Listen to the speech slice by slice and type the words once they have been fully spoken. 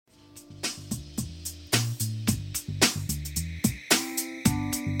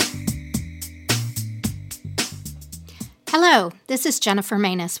Hello, this is Jennifer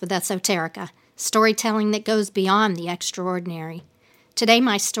Manus with Esoterica, storytelling that goes beyond the extraordinary. Today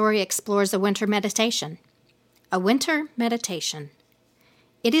my story explores a winter meditation. A winter meditation.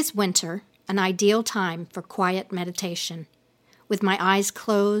 It is winter, an ideal time for quiet meditation. With my eyes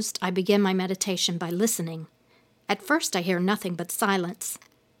closed, I begin my meditation by listening. At first I hear nothing but silence.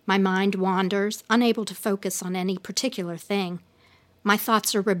 My mind wanders, unable to focus on any particular thing. My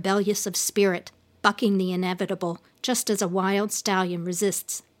thoughts are rebellious of spirit, bucking the inevitable, just as a wild stallion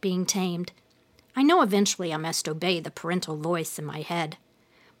resists being tamed. I know eventually I must obey the parental voice in my head.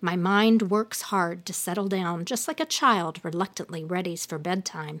 My mind works hard to settle down, just like a child reluctantly readies for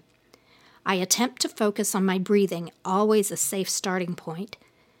bedtime. I attempt to focus on my breathing, always a safe starting point.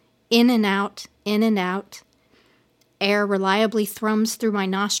 In and out, in and out. Air reliably thrums through my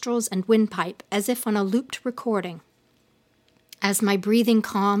nostrils and windpipe as if on a looped recording. As my breathing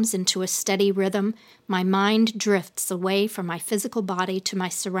calms into a steady rhythm, my mind drifts away from my physical body to my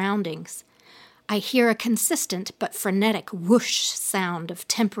surroundings. I hear a consistent but frenetic whoosh sound of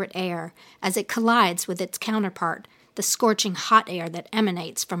temperate air as it collides with its counterpart, the scorching hot air that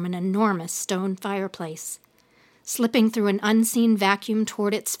emanates from an enormous stone fireplace. Slipping through an unseen vacuum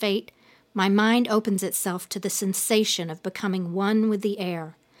toward its fate, my mind opens itself to the sensation of becoming one with the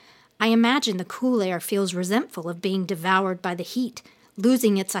air. I imagine the cool air feels resentful of being devoured by the heat,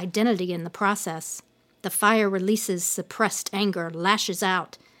 losing its identity in the process. The fire releases suppressed anger, lashes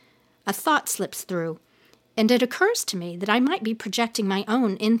out. A thought slips through, and it occurs to me that I might be projecting my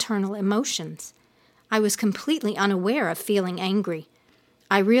own internal emotions. I was completely unaware of feeling angry.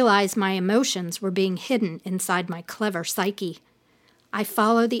 I realized my emotions were being hidden inside my clever psyche. I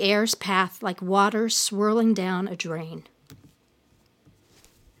follow the air's path like water swirling down a drain.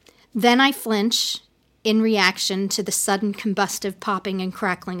 Then I flinch in reaction to the sudden combustive popping and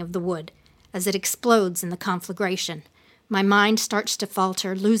crackling of the wood as it explodes in the conflagration. My mind starts to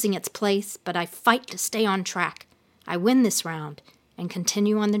falter, losing its place, but I fight to stay on track. I win this round and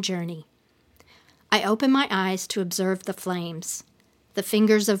continue on the journey. I open my eyes to observe the flames. The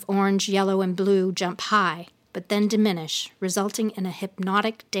fingers of orange, yellow, and blue jump high, but then diminish, resulting in a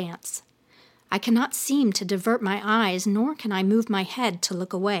hypnotic dance. I cannot seem to divert my eyes, nor can I move my head to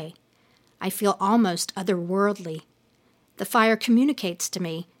look away. I feel almost otherworldly. The fire communicates to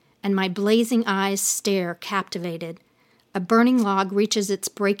me, and my blazing eyes stare captivated. A burning log reaches its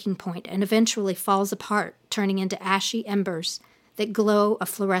breaking point and eventually falls apart, turning into ashy embers that glow a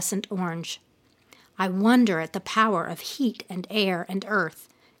fluorescent orange. I wonder at the power of heat and air and earth,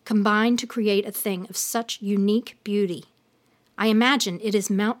 combined to create a thing of such unique beauty. I imagine it is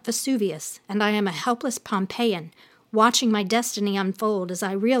Mount Vesuvius, and I am a helpless Pompeian, watching my destiny unfold as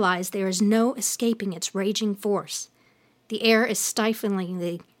I realize there is no escaping its raging force. The air is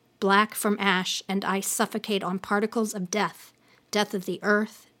stiflingly black from ash, and I suffocate on particles of death, death of the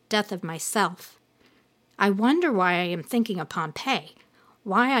earth, death of myself. I wonder why I am thinking of Pompeii,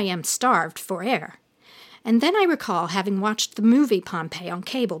 why I am starved for air. And then I recall having watched the movie Pompeii on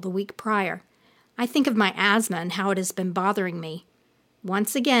cable the week prior. I think of my asthma and how it has been bothering me.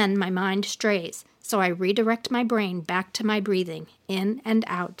 Once again, my mind strays, so I redirect my brain back to my breathing, in and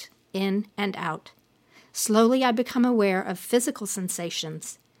out, in and out. Slowly I become aware of physical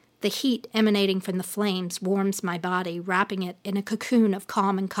sensations. The heat emanating from the flames warms my body, wrapping it in a cocoon of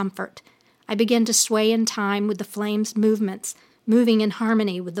calm and comfort. I begin to sway in time with the flames' movements, moving in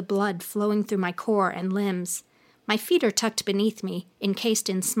harmony with the blood flowing through my core and limbs. My feet are tucked beneath me, encased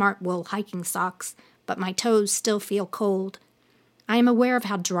in smart wool hiking socks, but my toes still feel cold. I am aware of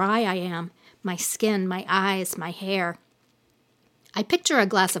how dry I am, my skin, my eyes, my hair. I picture a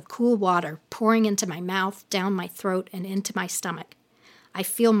glass of cool water pouring into my mouth, down my throat, and into my stomach. I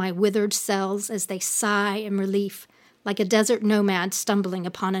feel my withered cells as they sigh in relief, like a desert nomad stumbling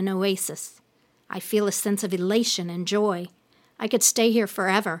upon an oasis. I feel a sense of elation and joy. I could stay here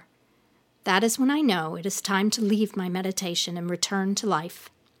forever. That is when I know it is time to leave my meditation and return to life.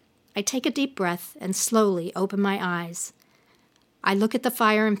 I take a deep breath and slowly open my eyes. I look at the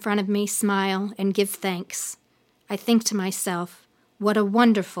fire in front of me, smile, and give thanks. I think to myself, what a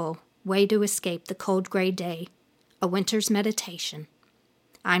wonderful way to escape the cold gray day, a winter's meditation.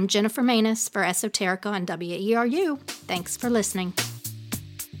 I'm Jennifer Manus for Esoterica on WERU. Thanks for listening.